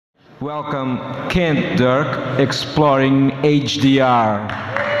Welcome, Kent Durk, exploring HDR.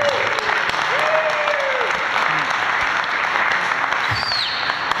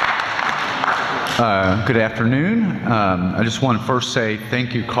 Good afternoon. I just want to first say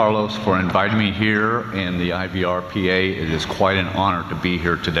thank you, Carlos, for inviting me here in the IVRPA. It is quite an honor to be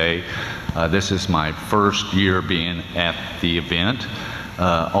here today. This is my first year being at the event.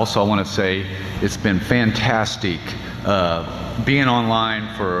 Also, I want to say it's been fantastic being online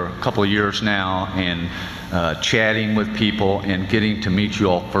for a couple of years now and chatting with people and getting to meet you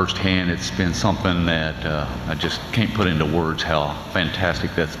all firsthand. It's been something that I just can't put into words how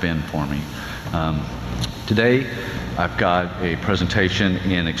fantastic that's been for me. Today, I've got a presentation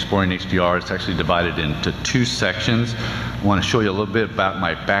in Exploring HDR. It's actually divided into two sections. I want to show you a little bit about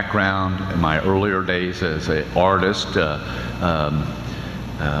my background in my earlier days as an artist.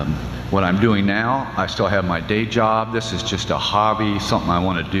 What I'm doing now, I still have my day job. This is just a hobby, something I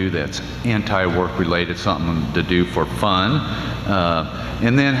want to do that's anti-work related, something to do for fun.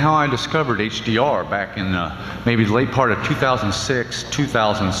 And then how I discovered HDR back in maybe the late part of 2006,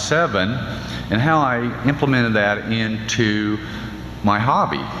 2007, and how I implemented that into my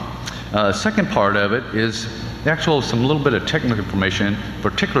hobby. Second part of it is some little bit of technical information,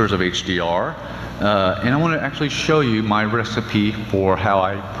 particulars of HDR. And I want to actually show you my recipe for how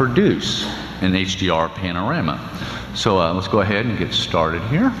I produce an HDR panorama. So let's go ahead and get started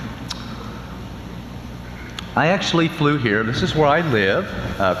here. I actually flew here. This is where I live,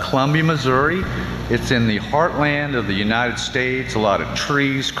 Columbia, Missouri. It's in the heartland of the United States. A lot of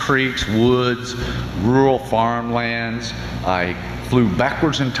trees, creeks, woods, rural farmlands. I flew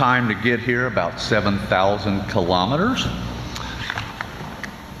backwards in time to get here, about 7,000 kilometers.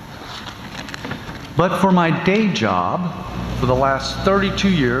 But for my day job, for the last 32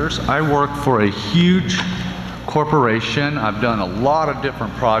 years, I worked for a huge corporation. I've done a lot of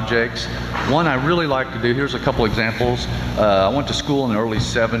different projects. One I really like to do, here's a couple examples. I went to school in the early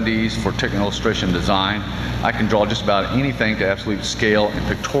 70s for technical illustration design. I can draw just about anything to absolute scale and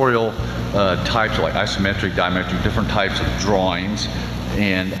pictorial types like isometric, diametric, different types of drawings.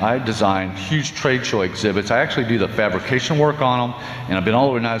 And I design huge trade show exhibits. I actually do the fabrication work on them, and I've been all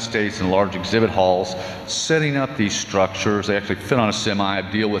over the United States in large exhibit halls setting up these structures. They actually fit on a semi. I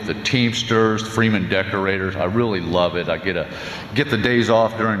deal with the Teamsters, Freeman decorators. I really love it. I get the days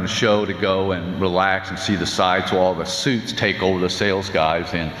off during the show to go and relax and see the sights while the suits take over the sales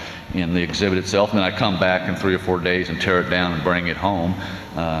guys in the exhibit itself. And then I come back in 3 or 4 days and tear it down and bring it home.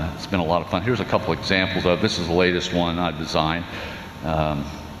 It's been a lot of fun. Here's a couple examples of it. This is the latest one I designed.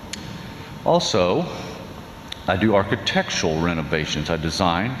 Also, I do architectural renovations. I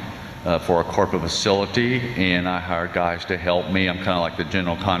design for a corporate facility, and I hire guys to help me. I'm kind of like the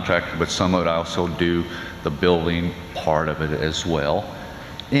general contractor, but some of it I also do the building part of it as well.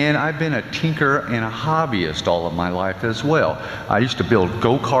 And I've been a tinker and a hobbyist all of my life as well. I used to build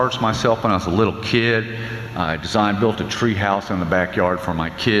go-karts myself when I was a little kid. I built a tree house in the backyard for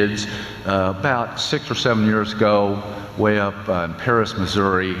my kids. About 6 or 7 years ago, way up in Paris,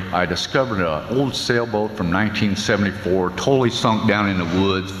 Missouri, I discovered an old sailboat from 1974, totally sunk down in the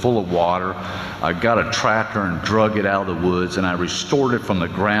woods, full of water. I got a tractor and drug it out of the woods, and I restored it from the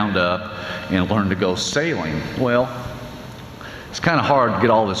ground up and learned to go sailing. Well, it's kind of hard to get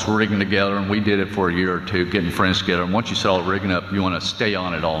all this rigging together, and we did it for a year or two, getting friends together. And once you set all the rigging up, you want to stay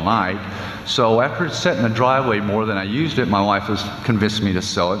on it all night. So after it sat in the driveway more than I used it, my wife has convinced me to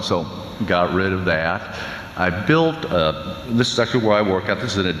sell it, so got rid of that. I built, this is actually where I work at.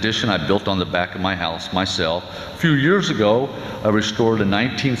 This is an addition I built on the back of my house myself. A few years ago, I restored a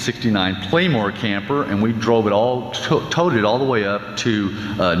 1969 Playmore camper, and we drove it all, towed it all the way up to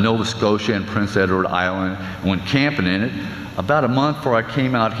Nova Scotia and Prince Edward Island, and went camping in it. About a month before I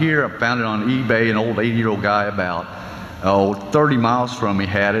came out here, I found it on eBay. An old 80-year-old guy about 30 miles from me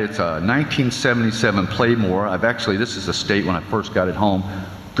had it. It's a 1977 Playmore. This is the state when I first got it home.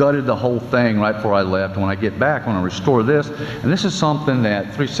 Gutted the whole thing right before I left. When I get back, I want to restore this. And this is something that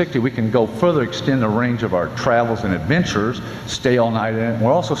 360, we can go further, extend the range of our travels and adventures, stay all night in it.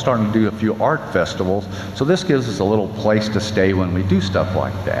 We're also starting to do a few art festivals. So this gives us a little place to stay when we do stuff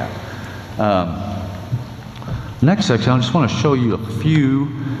like that. Next section, I just want to show you a few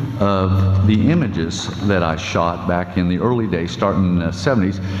of the images that I shot back in the early days, starting in the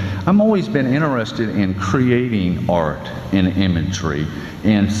 70s. I've always been interested in creating art and imagery,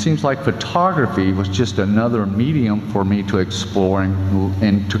 and it seems like photography was just another medium for me to explore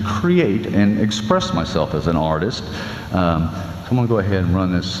and to create and express myself as an artist. So I'm going to go ahead and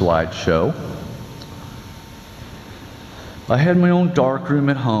run this slideshow. I had my own dark room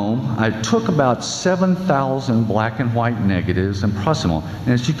at home. I took about 7,000 black and white negatives and processed them all.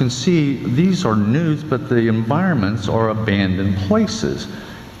 And as you can see, these are nudes, but the environments are abandoned places.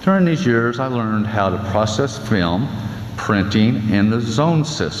 During these years, I learned how to process film, printing, and the zone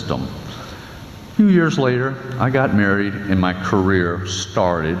system. A few years later, I got married and my career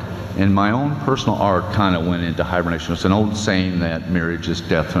started, and my own personal art kind of went into hibernation. It's an old saying that marriage is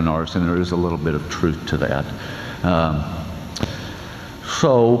death to an artist, and there is a little bit of truth to that.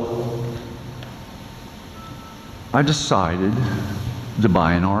 So I decided to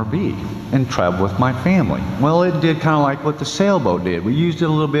buy an RV and travel with my family. Well, it did kind of like what the sailboat did. We used it a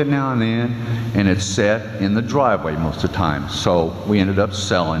little bit now and then, and it's set in the driveway most of the time. So we ended up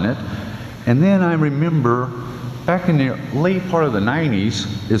selling it. And then I remember back in the late part of the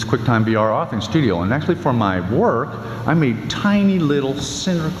 90s is QuickTime VR Authoring Studio. And actually for my work, I made tiny little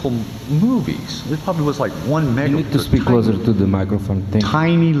cylindrical movies. It probably was like 1 megabyte. You need to speak closer to the microphone. Thank you.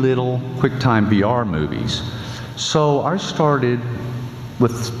 Tiny little QuickTime VR movies. So I started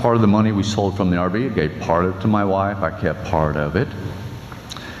with part of the money we sold from the RV. I gave part of it to my wife. I kept part of it.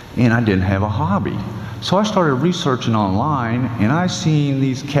 And I didn't have a hobby. So I started researching online, and I seen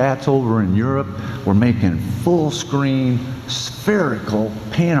these cats over in Europe were making full screen spherical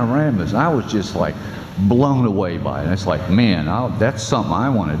panoramas. I was just like blown away by it. It's like, man, that's something I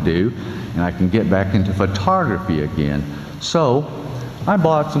want to do, and I can get back into photography again. So I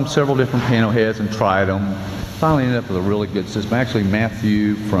bought several different pano heads and tried them. Finally ended up with a really good system. Actually,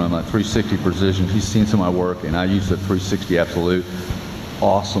 Matthew from 360 Precision, he's seen some of my work, and I use the 360 Absolute.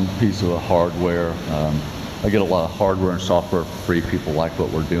 Awesome piece of hardware. I get a lot of hardware and software for free. People like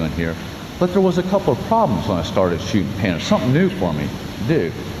what we're doing here. But there was a couple of problems when I started shooting panos. Something new for me to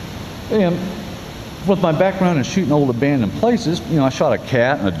do. And with my background in shooting old abandoned places, you know, I shot a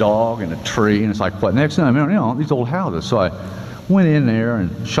cat and a dog and a tree, and it's like, what next? And I remember, you know, these old houses. So I went in there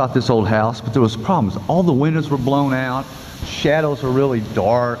and shot this old house, but there was problems. All the windows were blown out. Shadows were really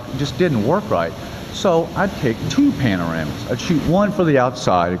dark. It just didn't work right. So I'd take 2 panoramas. I'd shoot one for the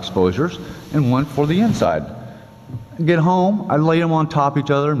outside exposures and one for the inside. I'd get home, I'd lay them on top of each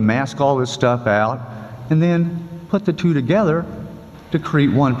other, mask all this stuff out, and then put the 2 together to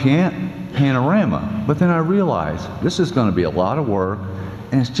create one panorama. But then I realized this is going to be a lot of work,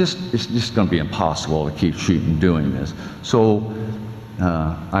 and it's just going to be impossible to keep shooting doing this. So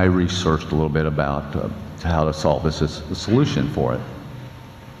I researched a little bit about how to solve this as a solution for it.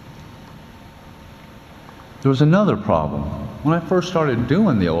 There was another problem. When I first started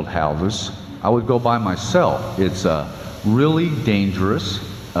doing the old houses, I would go by myself. It's really dangerous.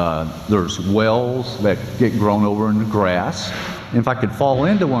 There's wells that get grown over in the grass. And if I could fall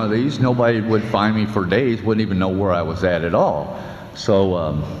into one of these, nobody would find me for days, wouldn't even know where I was at all. So,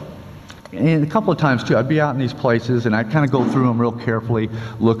 and a couple of times too, I'd be out in these places and I'd kind of go through them real carefully,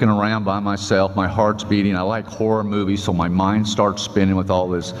 looking around by myself. My heart's beating. I like horror movies, so my mind starts spinning with all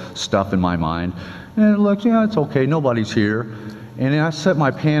this stuff in my mind. And it looks, yeah, it's okay, nobody's here. And then I set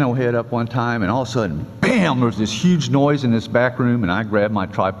my pano head up one time, and all of a sudden, bam, there's this huge noise in this back room, and I grabbed my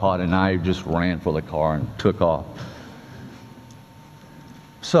tripod and I just ran for the car and took off.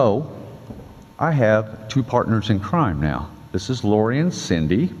 So, I have 2 partners in crime now. This is Lori and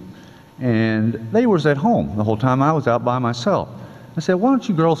Cindy, and they was at home the whole time I was out by myself. I said, why don't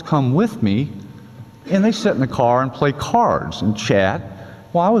you girls come with me? And they sit in the car and play cards and chat.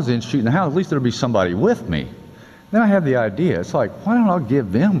 Well, I was in shooting the house, at least there'd be somebody with me. Then I had the idea, it's like, why don't I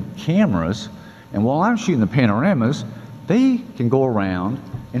give them cameras, and while I'm shooting the panoramas, they can go around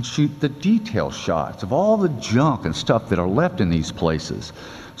and shoot the detail shots of all the junk and stuff that are left in these places.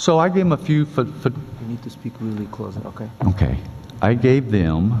 So I gave them a few You need to speak really close, okay? Okay. I gave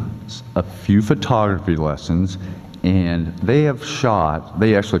them a few photography lessons, and they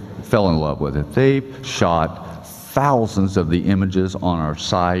actually fell in love with it. They've shot thousands of the images on our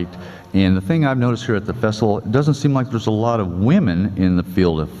site, and the thing I've noticed here at the festival, it doesn't seem like there's a lot of women in the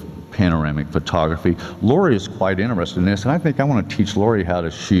field of panoramic photography. Lori is quite interested in this, and I think I want to teach Lori how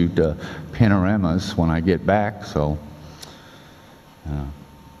to shoot panoramas when I get back, so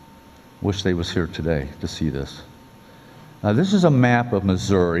wish they was here today to see this. This is a map of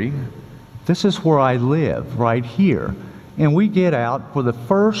Missouri. This is where I live, right here, and we get out for the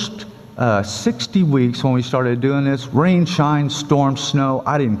first 60 weeks when we started doing this, rain, shine, storm, snow,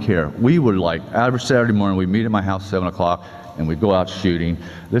 I didn't care. We would like, every Saturday morning, we meet at my house at 7 o'clock and we go out shooting.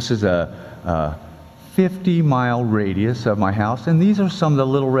 This is a 50-mile radius of my house, and these are some of the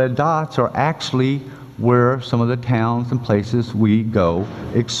little red dots are actually where some of the towns and places we go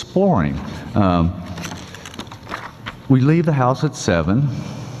exploring. We leave the house at 7.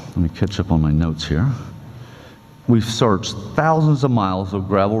 Let me catch up on my notes here. we've searched thousands of miles of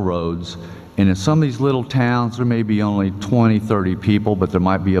gravel roads, and in some of these little towns, there may be only 20, 30 people, but there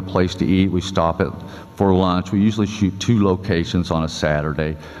might be a place to eat. We stop at for lunch. We usually shoot 2 locations on a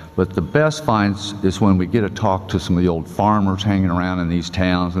Saturday. But the best finds is when we get to talk to some of the old farmers hanging around in these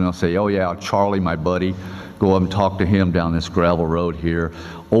towns, and they'll say, oh yeah, Charlie, my buddy, go up and talk to him down this gravel road here.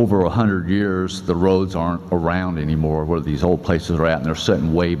 Over 100 years, the roads aren't around anymore where these old places are at, and they're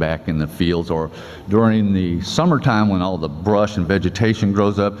sitting way back in the fields. Or during the summertime when all the brush and vegetation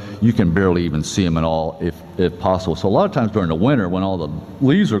grows up, you can barely even see them at all if possible. So a lot of times during the winter when all the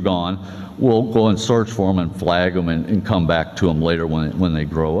leaves are gone, we'll go and search for them and flag them and come back to them later when they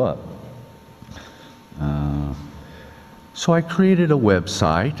grow up. So I created a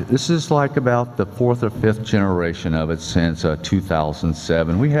website. This is like about the 4th or 5th generation of it since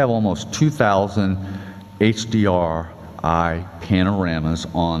 2007. We have almost 2,000 HDRI panoramas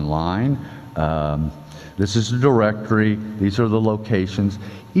online. This is the directory. These are the locations.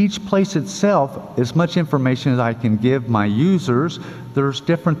 Each place itself, as much information as I can give my users, there's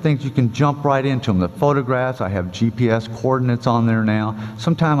different things you can jump right into them. The photographs, I have GPS coordinates on there now.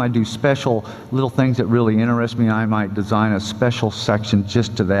 Sometimes I do special little things that really interest me. I might design a special section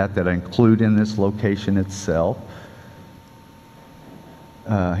just to that I include in this location itself.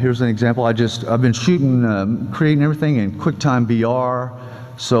 Here's an example. I've been shooting, creating everything in QuickTime VR.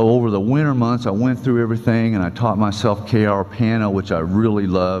 So over the winter months, I went through everything and I taught myself KR Pano, which I really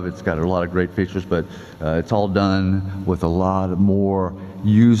love. It's got a lot of great features, but it's all done with a lot more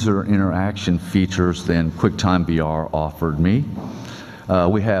user interaction features than QuickTime VR offered me.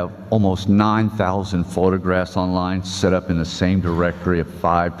 We have almost 9,000 photographs online set up in the same directory of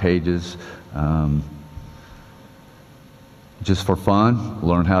 5 pages. Just for fun,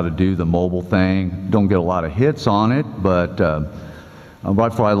 learn how to do the mobile thing. Don't get a lot of hits on it, but right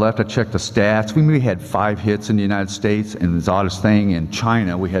before I left, I checked the stats. We maybe had 5 hits in the United States, and the oddest thing, in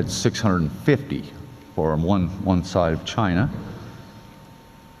China, we had 650 for one side of China.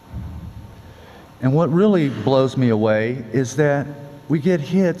 And what really blows me away is that we get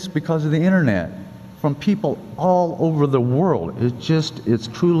hits because of the internet from people all over the world. It's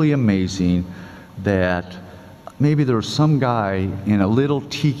truly amazing that maybe there's some guy in a little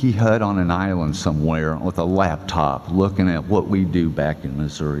tiki hut on an island somewhere with a laptop looking at what we do back in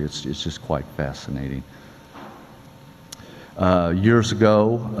Missouri. It's just quite fascinating. Years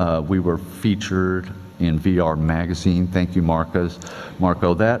ago, we were featured in VR Magazine. Thank you, Marco.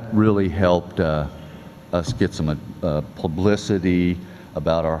 That really helped us get some publicity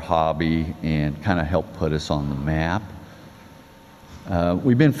about our hobby and kind of helped put us on the map.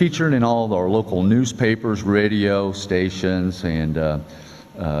 We've been featured in all of our local newspapers, radio stations, and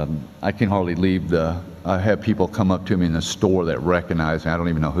I can hardly leave I have people come up to me in the store that recognize me. I don't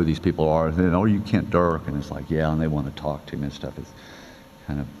even know who these people are. And then, oh, you Kent Durk? And it's like, yeah, and they want to talk to me and stuff. It's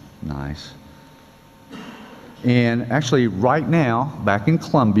kind of nice. And actually, right now, back in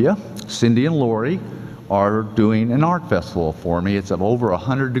Columbia, Cindy and Lori are doing an art festival for me. It's over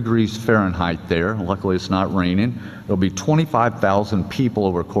 100 degrees Fahrenheit there. Luckily, it's not raining. There'll be 25,000 people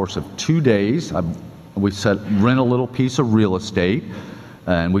over a course of 2 days. We rent a little piece of real estate,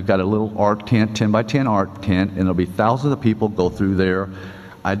 and we've got a little art tent, 10 by 10 art tent, and there'll be thousands of people go through there.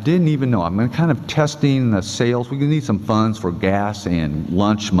 I didn't even know. I'm kind of testing the sales. We need some funds for gas and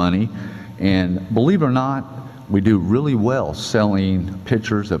lunch money, and believe it or not, we do really well selling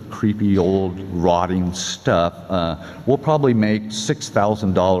pictures of creepy old rotting stuff. We'll probably make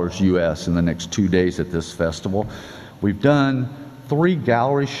 $6,000 US in the next 2 days at this festival. We've done 3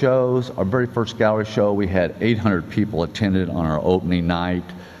 gallery shows. Our very first gallery show, we had 800 people attended on our opening night.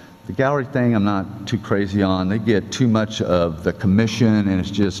 The gallery thing I'm not too crazy on. They get too much of the commission, and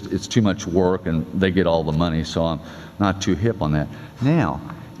it's too much work, and they get all the money, so I'm not too hip on that. Now,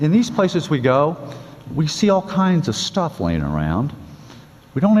 in these places we go, we see all kinds of stuff laying around.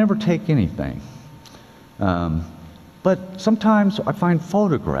 We don't ever take anything. But sometimes I find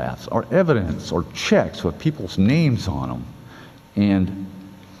photographs or evidence or checks with people's names on them. And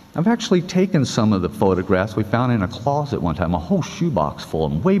I've actually taken some of the photographs we found in a closet one time, a whole shoebox full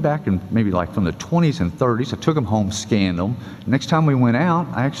of them, way back in maybe like from the 20s and 30s. I took them home, scanned them. Next time we went out,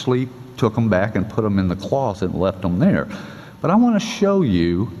 I actually took them back and put them in the closet and left them there. But I want to show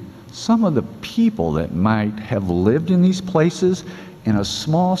you some of the people that might have lived in these places and a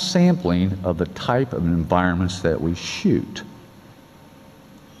small sampling of the type of environments that we shoot.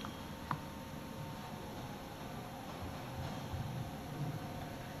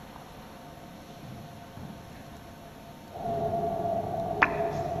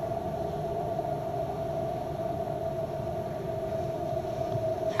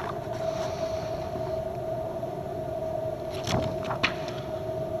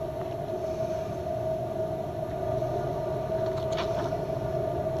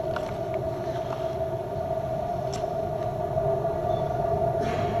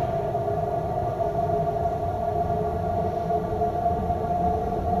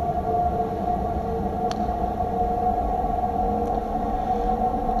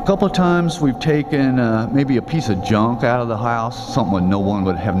 A couple of times we've taken maybe a piece of junk out of the house, something no one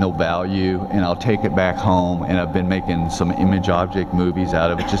would have no value, and I'll take it back home, and I've been making some image object movies out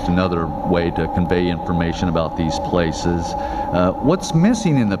of it, just another way to convey information about these places. What's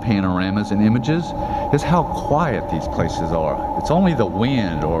missing in the panoramas and images is how quiet these places are. It's only the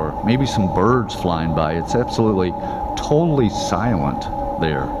wind or maybe some birds flying by. It's absolutely, totally silent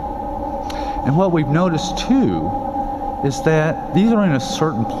there. And what we've noticed too is that these are in a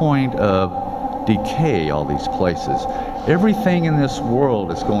certain point of decay, all these places. Everything in this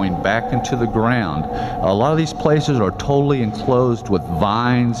world is going back into the ground. A lot of these places are totally enclosed with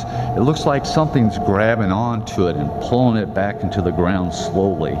vines. It looks like something's grabbing onto it and pulling it back into the ground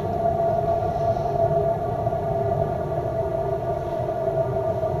slowly.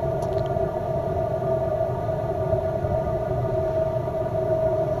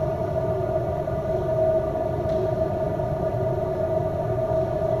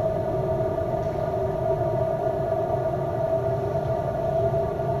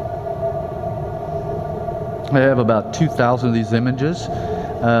 I have about 2,000 of these images.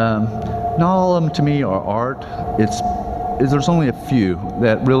 Not all of them to me are art. There's only a few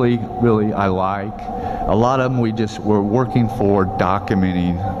that really I like. A lot of them we're working for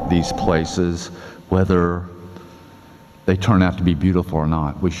documenting these places, whether they turn out to be beautiful or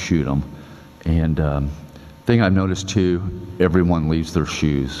not. We shoot them. And thing I've noticed too, everyone leaves their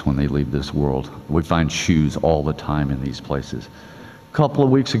shoes when they leave this world. We find shoes all the time in these places. A couple of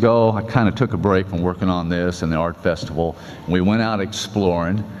weeks ago, I kind of took a break from working on this and the art festival. And we went out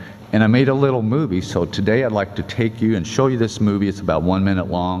exploring, and I made a little movie. So today I'd like to take you and show you this movie. It's about 1 minute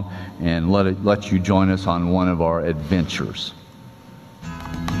long, and let you join us on one of our adventures.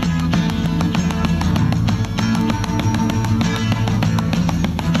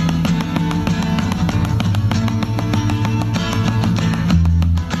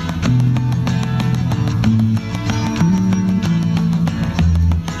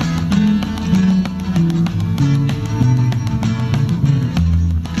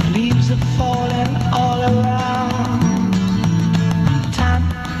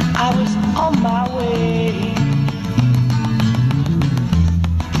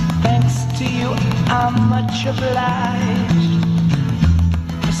 I'm much obliged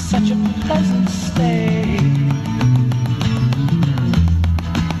for such a pleasant stay.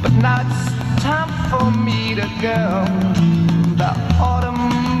 But now it's time for me to go. The autumn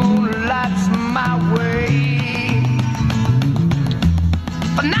moon lights my way.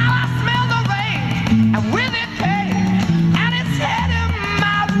 But now I smell the rain, and with it pain, and it's heading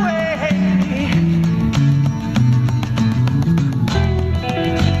my way.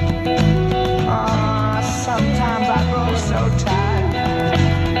 Sometimes I grow so tired,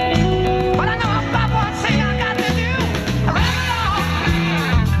 but I know about one thing I got to do. I run along,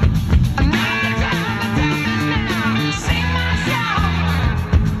 another time now, sing my song.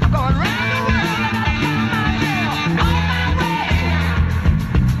 I'm going round the world on my way.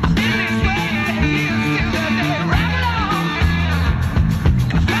 I've been this way 10 years till the day. Run along,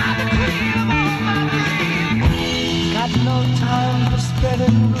 I found the queen of all my dreams. Got no time for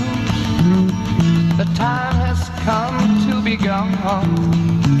spreading rumors. The time has come to be gone.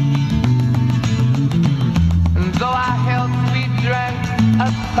 And though our health we drank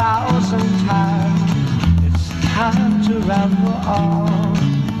 1,000 times, it's time to ramble on.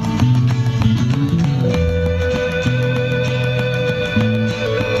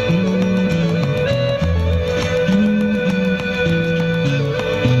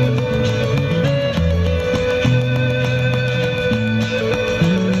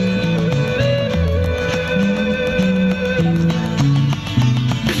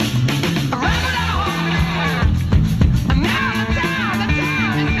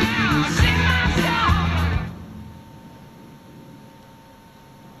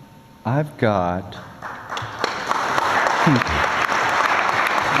 I've got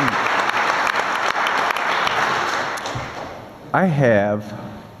I have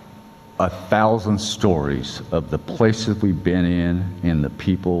 1,000 stories of the places we've been in and the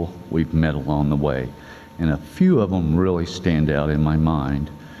people we've met along the way, and a few of them really stand out in my mind.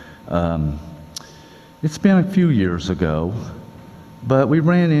 It's been a few years ago, but we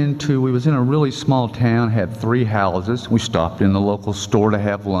was in a really small town, had 3 houses. We stopped in the local store to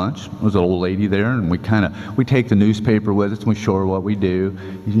have lunch. There was an old lady there, and we take the newspaper with us, and we show her what we do.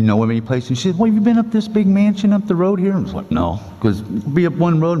 You know of any place? And she said, well, have you been up this big mansion up the road here? And I was like, no, because we'll be up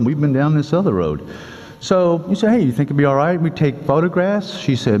one road, and we've been down this other road. So we said, hey, you think it'd be all right? We take photographs?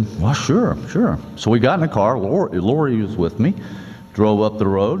 She said, well, sure. So we got in the car. Lori was with me, drove up the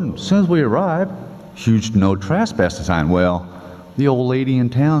road, and as soon as we arrived, huge no trespassing sign. Well, the old lady in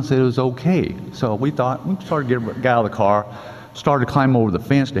town said it was okay. So we thought, we started to get out of the car, started to climb over the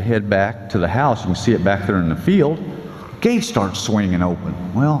fence to head back to the house. You can see it back there in the field. Gate starts swinging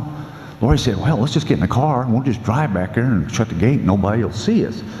open. Well, Lori said, well, let's just get in the car and we'll just drive back there and shut the gate. Nobody will see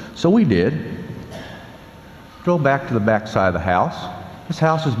us. So we did. Drove back to the back side of the house. This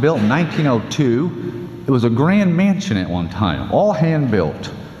house was built in 1902. It was a grand mansion at one time, all hand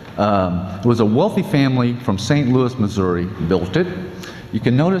built. It was a wealthy family from St. Louis, Missouri, built it. You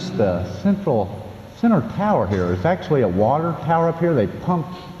can notice the center tower here. It's actually a water tower up here. They pumped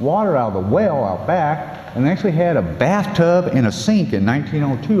water out of the well out back, and they actually had a bathtub and a sink in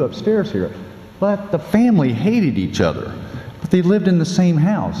 1902 upstairs here. But the family hated each other, but they lived in the same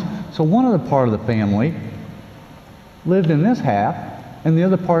house. So one other part of the family lived in this half, and the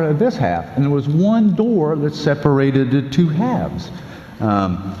other part of this half, and there was one door that separated the two halves.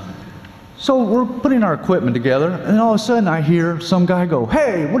 So we're putting our equipment together, and all of a sudden I hear some guy go,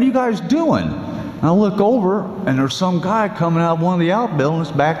 "Hey, what are you guys doing?" And I look over, and there's some guy coming out of one of the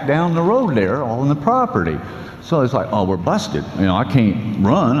outbuildings back down the road there, all in the property. So it's like, oh, we're busted. You know, I can't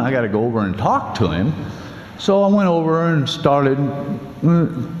run. I got to go over and talk to him. So I went over and started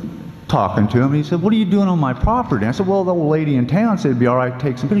talking to him. He said, "What are you doing on my property?" I said, "Well, the old lady in town said it'd be all right to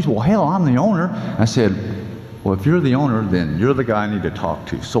take some pictures." "Well, hell, I'm the owner." I said, "Well, if you're the owner, then you're the guy I need to talk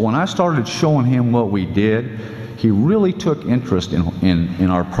to." So when I started showing him what we did, he really took interest in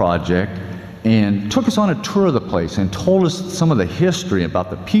our project and took us on a tour of the place and told us some of the history about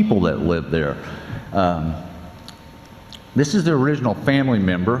the people that lived there. This is the original family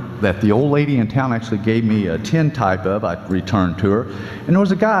member that the old lady in town actually gave me a tin type of. I returned to her. And there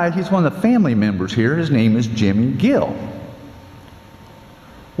was a guy, he's one of the family members here. His name is Jimmy Gill.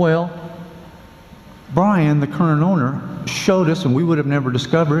 Well, Brian, the current owner, showed us, and we would have never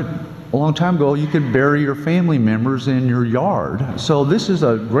discovered it a long time ago, you could bury your family members in your yard. So this is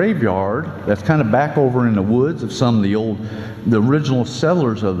a graveyard that's kind of back over in the woods of some of the original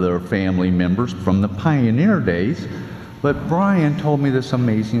settlers of their family members from the pioneer days. But Brian told me this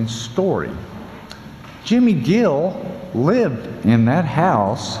amazing story. Jimmy Gill lived in that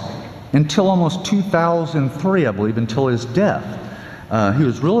house until almost 2003, I believe, until his death. He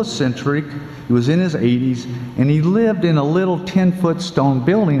was real eccentric. He was in his 80s, and he lived in a little 10-foot stone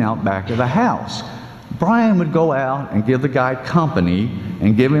building out back of the house. Brian would go out and give the guy company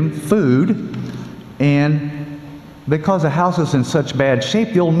and give him food, and because the house was in such bad shape,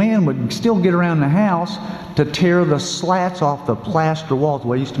 the old man would still get around the house to tear the slats off the plaster walls.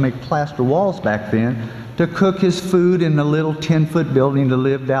 Well, he used to make plaster walls back then to cook his food in the little 10-foot building that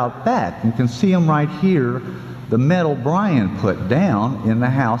lived out back. You can see him right here, the metal Brian put down in the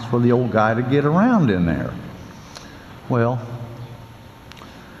house for the old guy to get around in there. Well,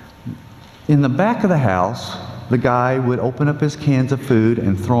 in the back of the house, the guy would open up his cans of food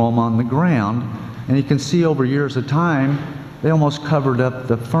and throw them on the ground, and you can see over years of time, they almost covered up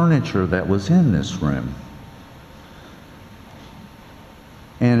the furniture that was in this room.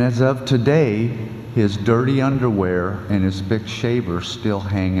 And as of today, his dirty underwear and his big shaver still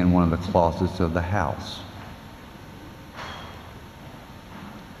hang in one of the closets of the house.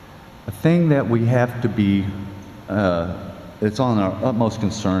 A thing that we have to be, it's on our utmost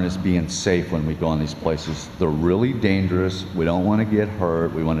concern is being safe when we go in these places. They're really dangerous. We don't want to get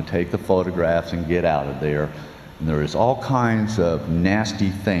hurt. We want to take the photographs and get out of there. And there is all kinds of nasty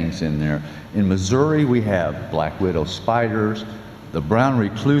things in there. In Missouri, we have black widow spiders, the brown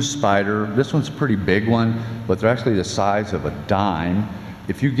recluse spider. This one's a pretty big one, but they're actually the size of a dime.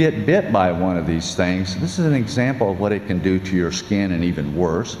 If you get bit by one of these things, this is an example of what it can do to your skin, and even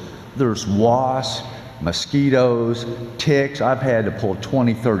worse. There's wasps, mosquitoes, ticks. I've had to pull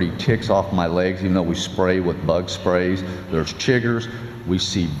 20, 30 ticks off my legs, even though we spray with bug sprays. There's chiggers. We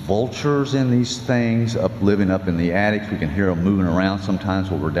see vultures in these things living up in the attics. We can hear them moving around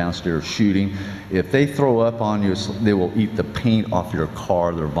sometimes while we're downstairs shooting. If they throw up on you, they will eat the paint off your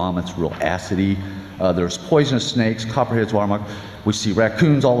car. Their vomit's real acidy. There's poisonous snakes, copperheads, watermark. We see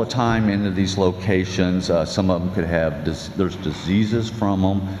raccoons all the time into these locations. Some of them could have, there's diseases from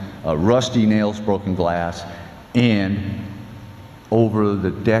them, rusty nails, broken glass, and over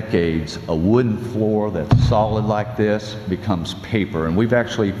the decades, a wooden floor that's solid like this becomes paper. And we've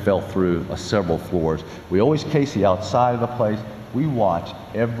actually fell through several floors. We always case the outside of the place. We watch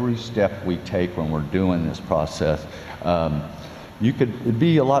every step we take when we're doing this process. It'd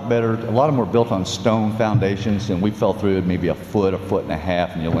be a lot better. A lot of them were built on stone foundations, and we fell through it maybe a foot and a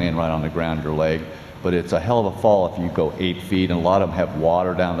half, and you're laying right on the ground, your leg. But it's a hell of a fall if you go 8 feet, and a lot of them have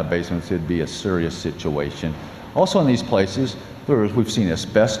water down in the basements. It'd be a serious situation. Also in these places, we've seen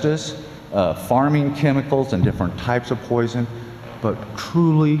asbestos, farming chemicals, and different types of poison. but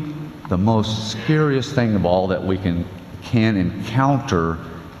truly the most scariest thing of all that we can encounter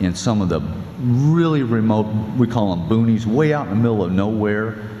in some of the really remote, we call them boonies, way out in the middle of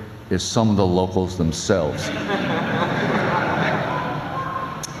nowhere, is some of the locals themselves.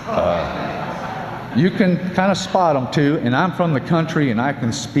 You can kind of spot them too, and I'm from the country and I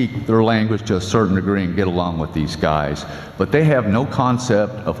can speak their language to a certain degree and get along with these guys, but they have no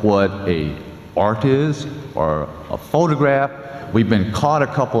concept of what a art is or a photograph. We've been caught a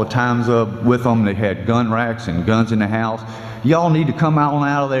couple of times with them. They had gun racks and guns in the house. Y'all need to come out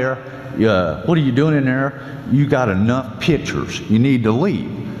of there. What are you doing in there? You got enough pictures. You need to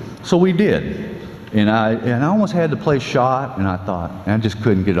leave. So we did. And I almost had the place shot, and I thought, and I just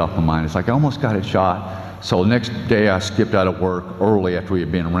couldn't get it off my mind. It's like I almost got it shot. So the next day I skipped out of work early after we had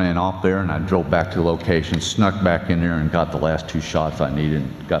been ran off there, and I drove back to the location, snuck back in there and got the last 2 shots I needed,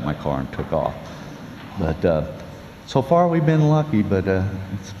 and got my car and took off. But so far we've been lucky, but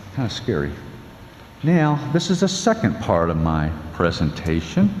it's kind of scary. Now, this is the second part of my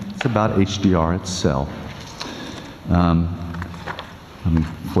presentation. It's about HDR itself. Let me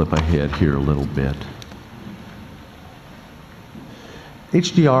flip ahead here a little bit.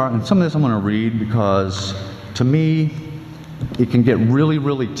 HDR, and some of this I'm going to read because to me it can get really,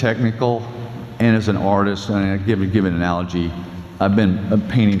 really technical, and as an artist, and I give an analogy, I've been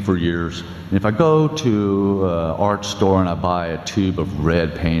painting for years, and if I go to an art store and I buy a tube of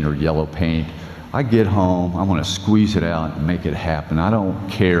red paint or yellow paint, I get home, I want to squeeze it out and make it happen. I don't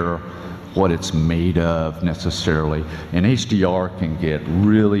care what it's made of necessarily, and HDR can get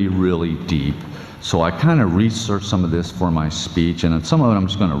really, really deep. So I kind of researched some of this for my speech, and some of it I'm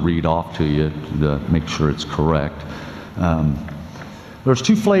just going to read off to you to make sure it's correct. There's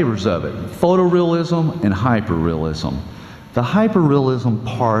 2 flavors of it, photorealism and hyperrealism. The hyperrealism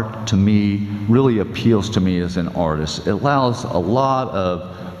part, to me, really appeals to me as an artist. It allows a lot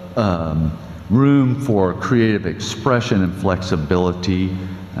of room for creative expression and flexibility.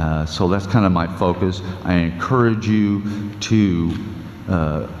 So that's kind of my focus. I encourage you to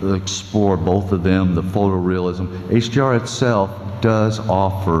explore both of them, the photorealism. HDR itself does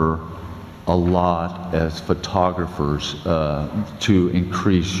offer a lot as photographers to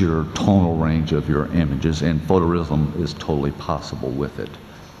increase your tonal range of your images, and photorealism is totally possible with it.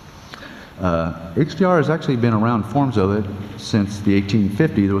 HDR has actually been around forms of it since the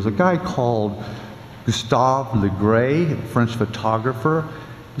 1850s. There was a guy called Gustave Legray, a French photographer.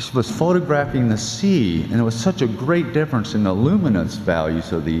 He was photographing the sea, and it was such a great difference in the luminance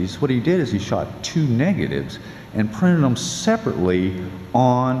values of these. What he did is he shot 2 negatives and printed them separately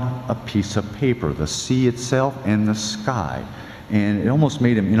on a piece of paper, the sea itself and the sky. And it almost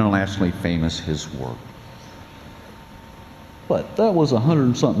made him internationally famous, his work. But that was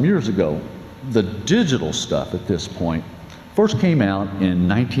 100-something years ago. The digital stuff at this point first came out in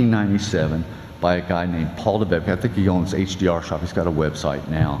 1997 by a guy named Paul DeVebke. I think he owns HDR Shop. He's got a website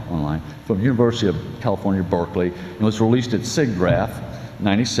now online, from the University of California, Berkeley. It was released at SIGGRAPH,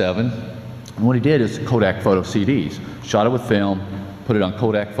 97. And what he did is Kodak photo CDs. Shot it with film, put it on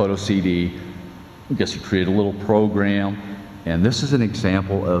Kodak photo CD. I guess he created a little program. And this is an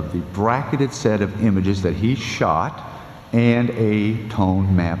example of the bracketed set of images that he shot and a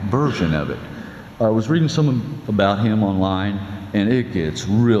tone map version of it. I was reading some about him online, and it gets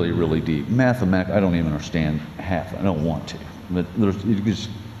really, really deep. Mathematics, I don't even understand half. I don't want to, but it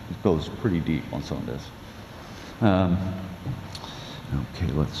goes pretty deep on some of this.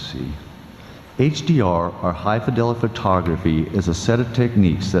 Okay, let's see. HDR, or high fidelity photography, is a set of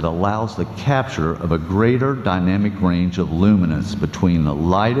techniques that allows the capture of a greater dynamic range of luminance between the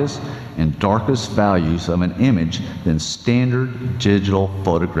lightest and darkest values of an image than standard digital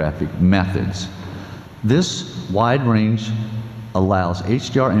photographic methods. This wide range allows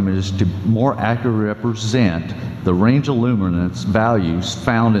HDR images to more accurately represent the range of luminance values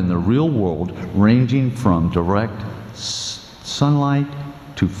found in the real world, ranging from direct sunlight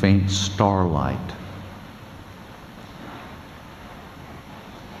to faint starlight.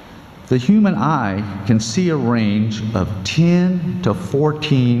 The human eye can see a range of 10 to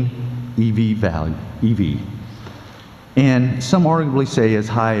 14 EV, and some arguably say as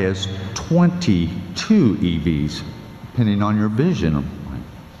high as 22 EVs, depending on your vision.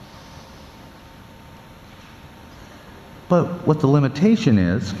 But what the limitation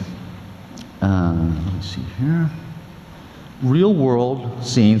is, let's see here. Real world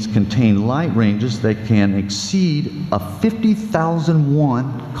scenes contain light ranges that can exceed a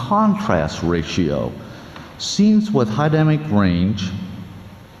 50,001 contrast ratio. Scenes with high dynamic range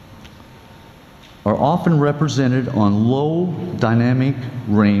are often represented on low dynamic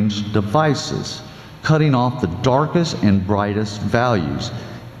range devices. cutting off the darkest and brightest values.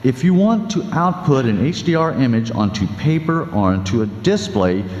 If you want to output an HDR image onto paper or onto a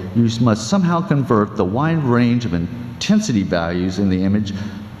display, you must somehow convert the wide range of intensity values in the image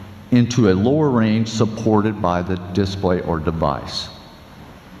into a lower range supported by the display or device.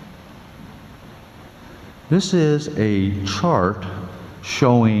 This is a chart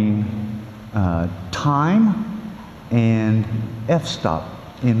showing time and f-stop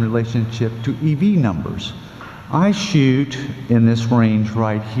in relationship to EV numbers. I shoot in this range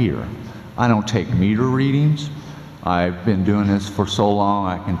right here. I don't take meter readings. I've been doing this for so long,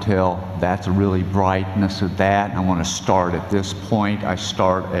 I can tell that's a really brightness of that. I want to start at this point. I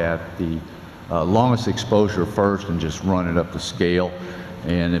start at the longest exposure first and just run it up the scale.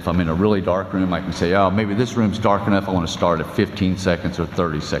 And if I'm in a really dark room, I can say, oh, maybe this room's dark enough, I want to start at 15 seconds or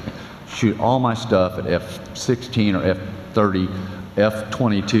 30 seconds. Shoot all my stuff at F16 or F30,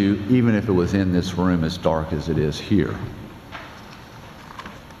 F22, even if it was in this room as dark as it is here.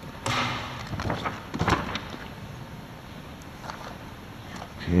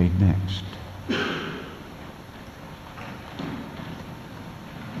 Okay, next.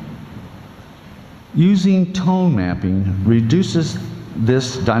 Using tone mapping reduces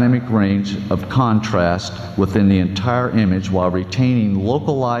this dynamic range of contrast within the entire image while retaining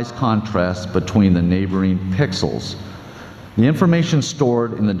localized contrast between the neighboring pixels. The information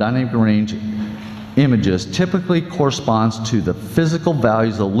stored in the dynamic range images typically corresponds to the physical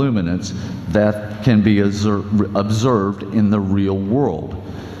values of luminance that can be observed in the real world.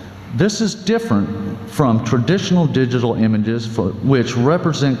 This is different from traditional digital images which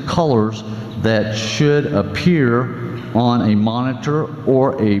represent colors that should appear on a monitor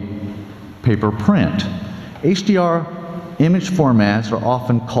or a paper print. HDR image formats are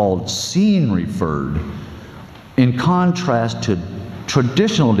often called scene referred, in contrast to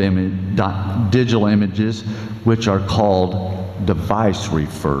traditional digital images, which are called device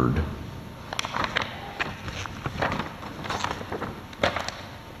referred.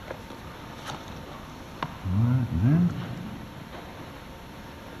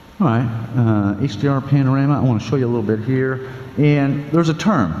 All right, HDR panorama, I want to show you a little bit here. And there's a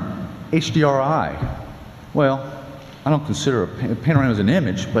term, HDRI. Well, I don't consider a panorama as an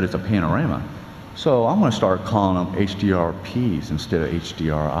image, but it's a panorama. So I'm going to start calling them HDRPs instead of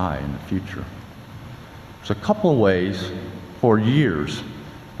HDRI in the future. There's a couple of ways. For years,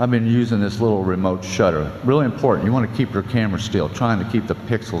 I've been using this little remote shutter. Really important, you want to keep your camera still, trying to keep the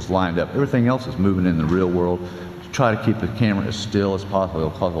pixels lined up. Everything else is moving in the real world. Try to keep the camera as still as possible.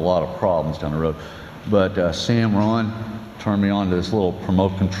 It'll cause a lot of problems down the road. But Sam Ron turned me on to this little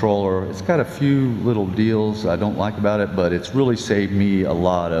remote controller. It's got a few little deals I don't like about it, but it's really saved me a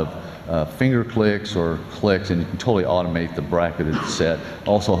lot of finger clicks or clicks, and you can totally automate the bracketed set.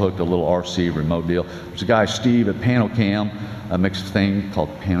 Also hooked a little RC remote deal. There's a guy, Steve, at PanelCam, a mixed thing called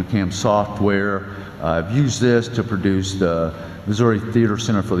PanelCam software. I've used this to produce the Missouri Theater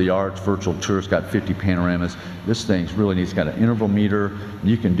Center for the Arts virtual tour. It's got 50 panoramas. This thing's really neat. It's got an interval meter.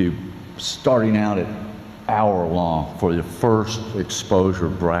 You can do starting out at hour long for the first exposure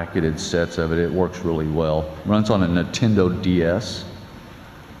bracketed sets of it. It works really well. Runs on a Nintendo DS.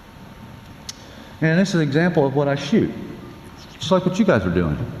 And this is an example of what I shoot. Just like what you guys are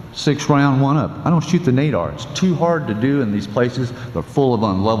doing. 6 round, 1 up. I don't shoot the nadar. It's too hard to do in these places. They're full of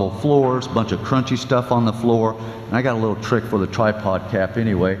unlevel floors, bunch of crunchy stuff on the floor. And I got a little trick for the tripod cap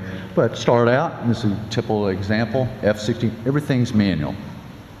anyway. But start out, and this is a typical example, F16, everything's manual.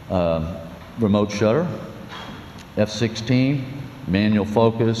 Remote shutter, F16, manual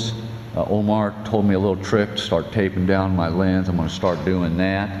focus. Omar told me a little trick to start taping down my lens. I'm going to start doing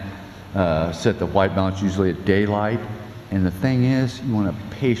that. Set the white balance usually at daylight. And the thing is, you want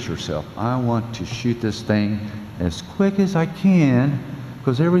to pace yourself. I want to shoot this thing as quick as I can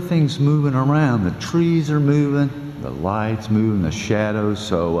because everything's moving around. The trees are moving, the light's moving, the shadows.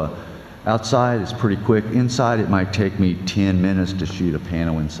 So outside it's pretty quick. Inside it might take me 10 minutes to shoot a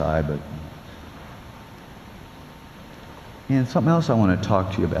panel inside. And something else I want to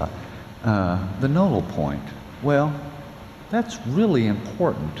talk to you about. The nodal point. Well, that's really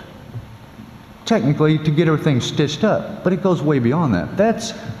important. Technically to get everything stitched up, but it goes way beyond that.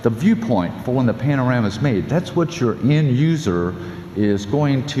 That's the viewpoint for when the panorama is made. That's what your end user is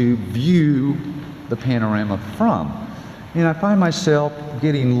going to view the panorama from. And I find myself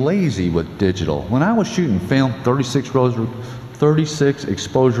getting lazy with digital. When I was shooting film, 36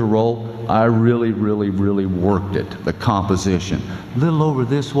 exposure roll, I really worked it, the composition. A little over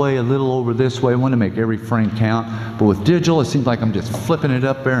this way, a little over this way. I want to make every frame count. But with digital, it seems like I'm just flipping it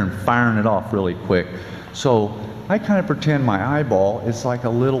up there and firing it off really quick. So I kind of pretend my eyeball is like a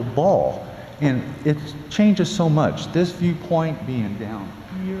little ball. And it changes so much. This viewpoint being down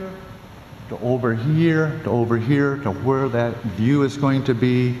here, to over here, to over here, to where that view is going to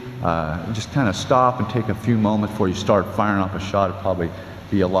be. Just kind of stop and take a few moments before you start firing off a shot. It'll probably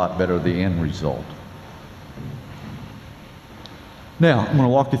be a lot better, the end result. Now, I'm going to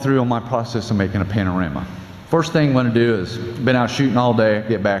walk you through on my process of making a panorama. First thing I'm going to do is, been out shooting all day,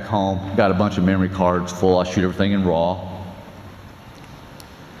 get back home, got a bunch of memory cards full. I shoot everything in RAW.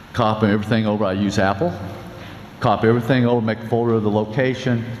 Copy everything over, I use Apple. Copy everything over, make a folder of the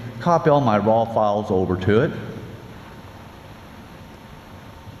location. Copy all my RAW files over to it.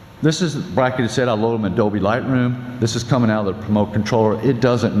 This is bracketed set, I load them in Adobe Lightroom. This is coming out of the remote controller. It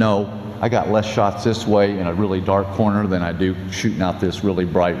doesn't know. I got less shots this way in a really dark corner than I do shooting out this really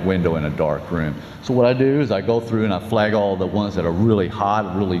bright window in a dark room. So what I do is I go through and I flag all the ones that are really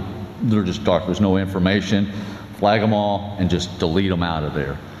hot, they're just dark, there's no information. Flag them all and just delete them out of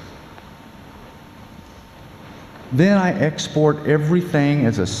there. Then I export everything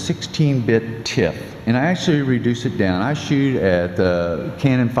as a 16-bit TIFF, and I actually reduce it down. I shoot at the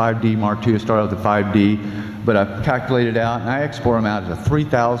Canon 5D Mark II. I started with the 5D, but I calculate it out, and I export them out as a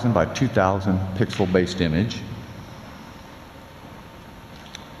 3,000 by 2,000 pixel-based image.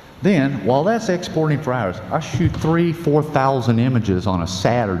 Then, while that's exporting for hours, I shoot 4,000 images on a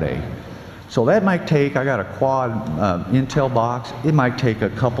Saturday. So that might take, I got a quad Intel box, it might take a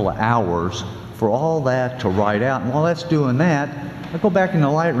couple of hours for all that to write out. And while that's doing that, I go back in the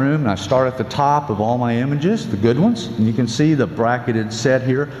Lightroom and I start at the top of all my images, the good ones, and you can see the bracketed set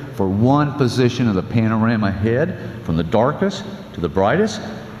here for one position of the panorama head, from the darkest to the brightest,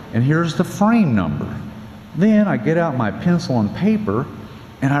 and here's the frame number. Then I get out my pencil and paper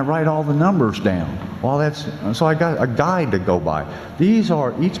and I write all the numbers down. So I got a guide to go by. These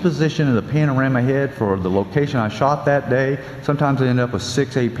are each position of the panorama head for the location I shot that day. Sometimes I end up with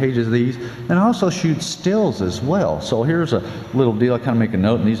 6, 8 pages of these. And I also shoot stills as well. So here's a little deal, I kind of make a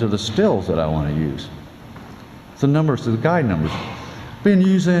note, and these are the stills that I want to use. The numbers, the guide numbers. Been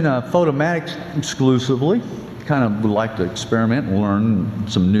using Photomatic exclusively. Kind of would like to experiment and learn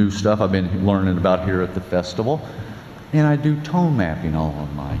some new stuff I've been learning about here at the festival. And I do tone mapping all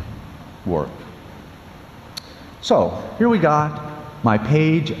of my work. So here we got my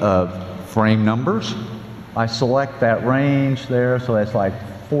page of frame numbers. I select that range there, so that's like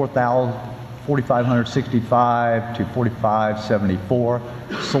 4,565 to 4,574.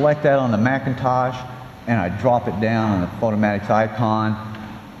 Select that on the Macintosh, and I drop it down on the Photomatic icon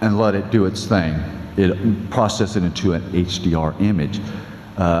and let it do its thing. It processes it into an HDR image.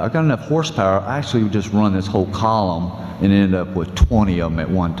 I've got enough horsepower, I actually would just run this whole column and end up with 20 of them at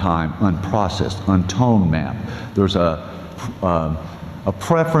one time, unprocessed, untone mapped. There's a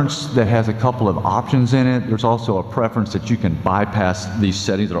preference that has a couple of options in it. There's also a preference that you can bypass these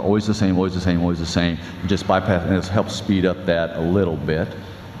settings that are always the same, always the same, always the same. You just bypass, and it helps speed up that a little bit.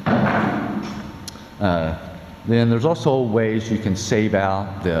 Then there's also ways you can save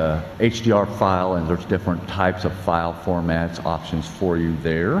out the HDR file, and there's different types of file formats, options for you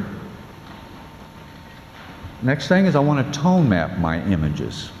there. Next thing is I want to tone map my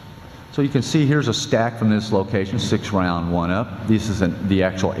images. So you can see here's a stack from this location, 6 round, 1 up. This is the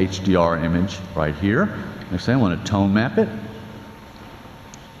actual HDR image right here. Next thing I want to tone map it.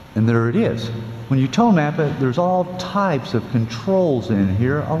 And there it is. When you tone map it, there's all types of controls in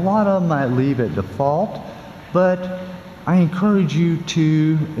here. A lot of them I leave at default, but I encourage you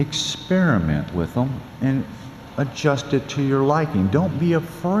to experiment with them and adjust it to your liking. Don't be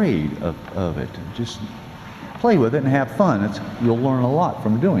afraid of it. Just play with it and have fun. You'll learn a lot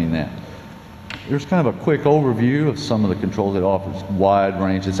from doing that. Here's kind of a quick overview of some of the controls. It offers wide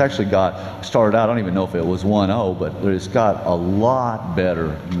range. It's actually started out, I don't even know if it was 1.0, but it's got a lot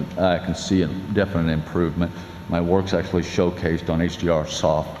better. I can see a definite improvement. My work's actually showcased on HDR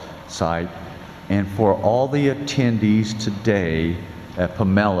Soft site. And for all the attendees today at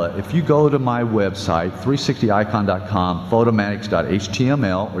Palmela, if you go to my website, 360icon.com,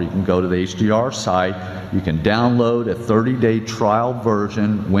 photomatics.html, or you can go to the HDR site, you can download a 30-day trial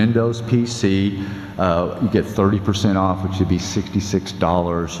version, Windows PC. You get 30% off, which would be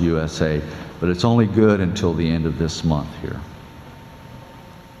 $66 USA. But it's only good until the end of this month here.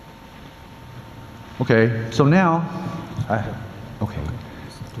 Okay, so now,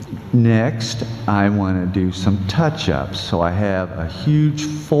 next, I want to do some touch-ups. So I have a huge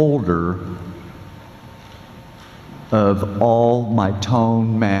folder of all my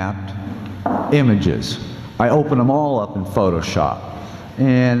tone mapped images. I open them all up in Photoshop.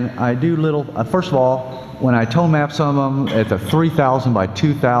 And I do first of all, when I tone map some of them at the 3000 by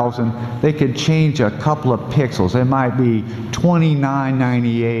 2000, they could change a couple of pixels. It might be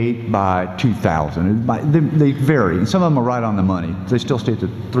 2998 by 2000. They vary, and some of them are right on the money. They still stay at the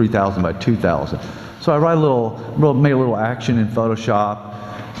 3000 by 2000. So I make a little action in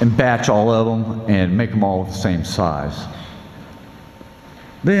Photoshop and batch all of them and make them all the same size.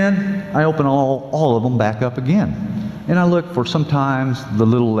 Then I open all of them back up again. And I look for sometimes the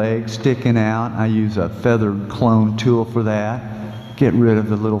little legs sticking out. I use a feathered clone tool for that. Get rid of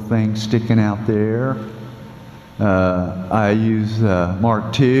the little things sticking out there. I use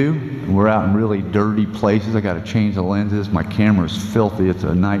Mark II. We're out in really dirty places. I got to change the lenses. My camera's filthy. It's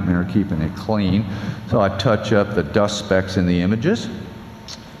a nightmare keeping it clean. So I touch up the dust specks in the images.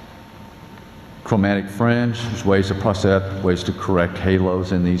 Chromatic fringe. There's ways to process that, ways to correct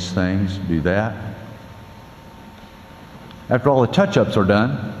halos in these things. Do that. After all the touch-ups are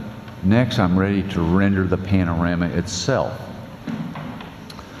done, next I'm ready to render the panorama itself.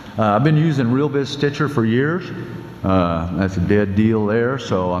 I've been using RealViz Stitcher for years. That's a dead deal there,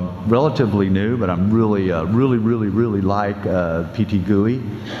 so I'm relatively new, but I'm really like PT GUI.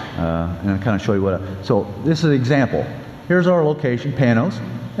 And I'll kind of show you what so this is an example. Here's our location, Panos,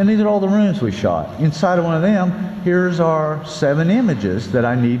 and these are all the rooms we shot. Inside of one of them, here's our 7 images that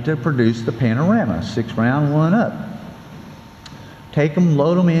I need to produce the panorama, 6 round, 1 up. Take them,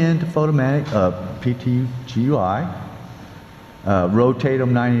 load them into Photomatic, PT GUI, rotate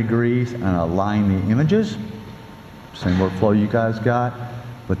them 90 degrees and align the images. Same workflow you guys got.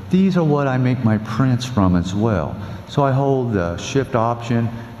 But these are what I make my prints from as well. So I hold the shift option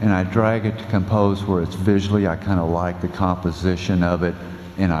and I drag it to compose where it's visually, I kind of like the composition of it,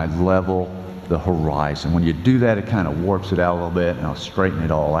 and I level the horizon. When you do that, it kind of warps it out a little bit, and I'll straighten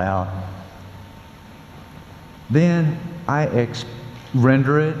it all out. Then I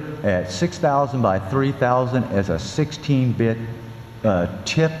render it at 6000 by 3000 as a 16-bit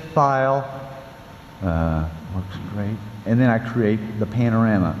TIFF file. Looks great. And then I create the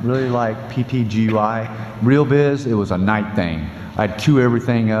panorama. Really like PT GUI. RealViz, it was a night thing. I'd queue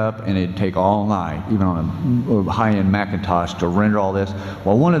everything up and it'd take all night, even on a high-end Macintosh, to render all this.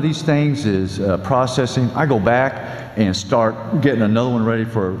 Well, one of these things is processing. I go back and start getting another one ready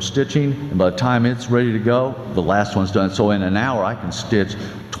for stitching, and by the time it's ready to go, the last one's done. So in an hour, I can stitch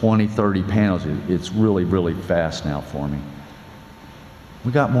 20, 30 panels. It's really fast now for me.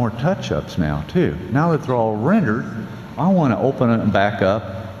 We got more touch-ups now, too. Now that they're all rendered, I want to open it back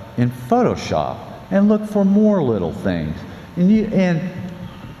up in Photoshop and look for more little things. And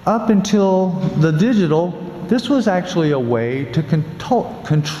up until the digital, this was actually a way to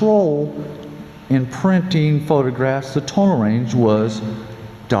control in printing photographs. The tonal range was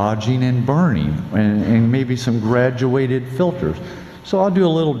dodging and burning, and maybe some graduated filters. So I'll do a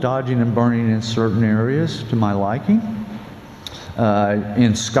little dodging and burning in certain areas to my liking.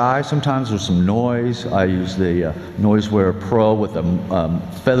 In sky, sometimes there's some noise. I use the NoiseWare Pro with a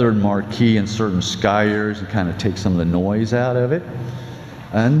feathered marquee in certain sky areas and kind of take some of the noise out of it.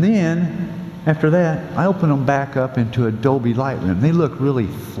 And then, after that, I open them back up into Adobe Lightroom. They look really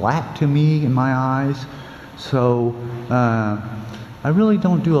flat to me in my eyes. So I really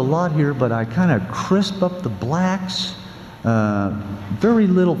don't do a lot here, but I kind of crisp up the blacks. Very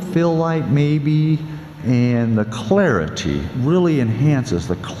little fill light maybe. And the clarity really enhances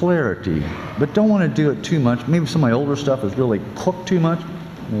the clarity, but don't want to do it too much. Maybe some of my older stuff is really cooked too much,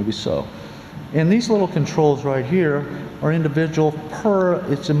 maybe so. And these little controls right here are individual per,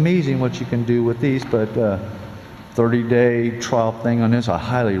 it's amazing what you can do with these, but 30-day trial thing on this, I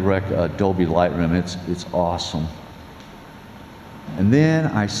highly recommend Adobe Lightroom. It's awesome. And then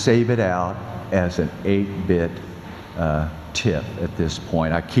I save it out as an 8-bit TIFF at this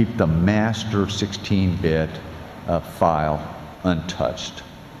point. I keep the master 16-bit file untouched.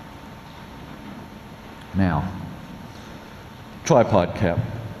 Now, tripod cap.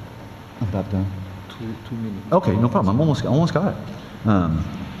 I'm about done. Two minutes. Okay, no problem. I almost got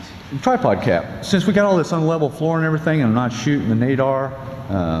it. Tripod cap. Since we got all this unlevel floor and everything, and I'm not shooting the nadar,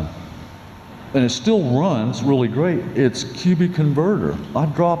 and it still runs really great, it's cubic converter. I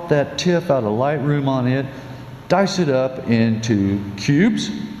dropped that TIFF out of Lightroom on it, dice it up into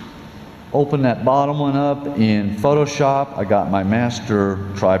cubes, open that bottom one up in Photoshop. I got my master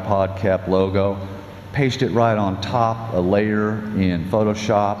tripod cap logo, paste it right on top, a layer in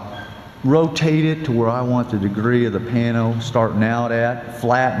Photoshop, rotate it to where I want the degree of the pano starting out at,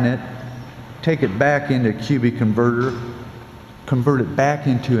 flatten it, take it back into cubic converter, convert it back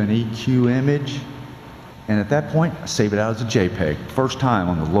into an EQ image, and at that point, I save it out as a JPEG, first time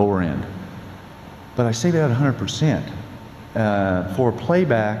on the lower end. But I save it at 100%. for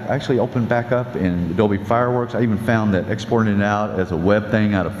playback, I actually opened back up in Adobe Fireworks. I even found that exporting it out as a web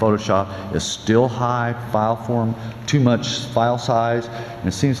thing out of Photoshop is still high file form, too much file size. And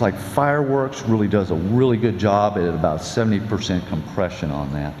it seems like Fireworks really does a really good job at about 70% compression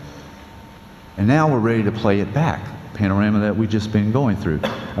on that. And now we're ready to play it back, panorama that we've just been going through.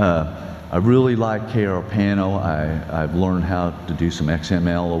 I really like KRPano. I've learned how to do some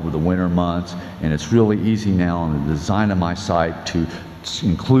XML over the winter months, and it's really easy now on the design of my site to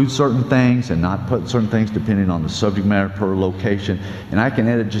include certain things and not put certain things depending on the subject matter per location. And I can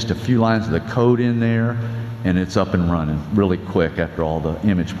edit just a few lines of the code in there, and it's up and running really quick after all the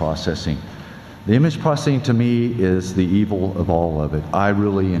image processing. The image processing to me is the evil of all of it. I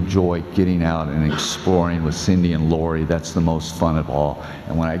really enjoy getting out and exploring with Cindy and Lori. That's the most fun of all.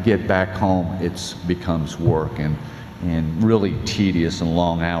 And when I get back home, it becomes work and really tedious and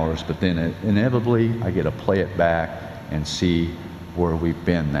long hours. But then inevitably, I get to play it back and see where we've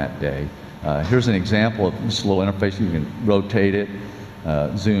been that day. Here's an example of this little interface. You can rotate it,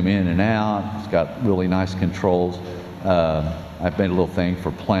 zoom in and out. It's got really nice controls. I've made a little thing for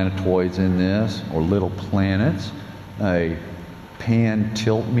planetoids in this, or little planets, a pan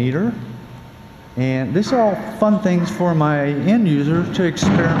tilt meter. And these are all fun things for my end users to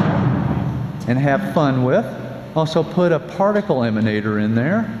experiment and have fun with. Also put a particle emanator in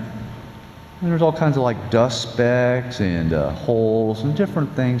there. And there's all kinds of like dust specks and holes and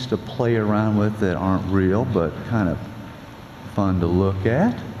different things to play around with that aren't real, but kind of fun to look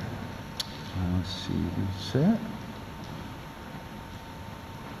at. Let's see, reset.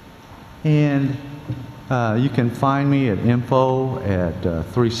 And you can find me at info at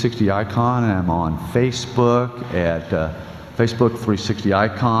 360 Icon, and I'm on Facebook at Facebook 360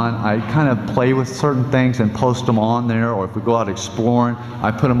 Icon. I kind of play with certain things and post them on there, or if we go out exploring, I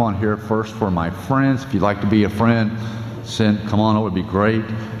put them on here first for my friends. If you'd like to be a friend, come on over, it'd be great.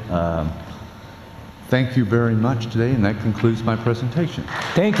 Thank you very much today, and that concludes my presentation.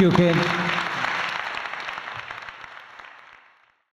 Thank you, Ken.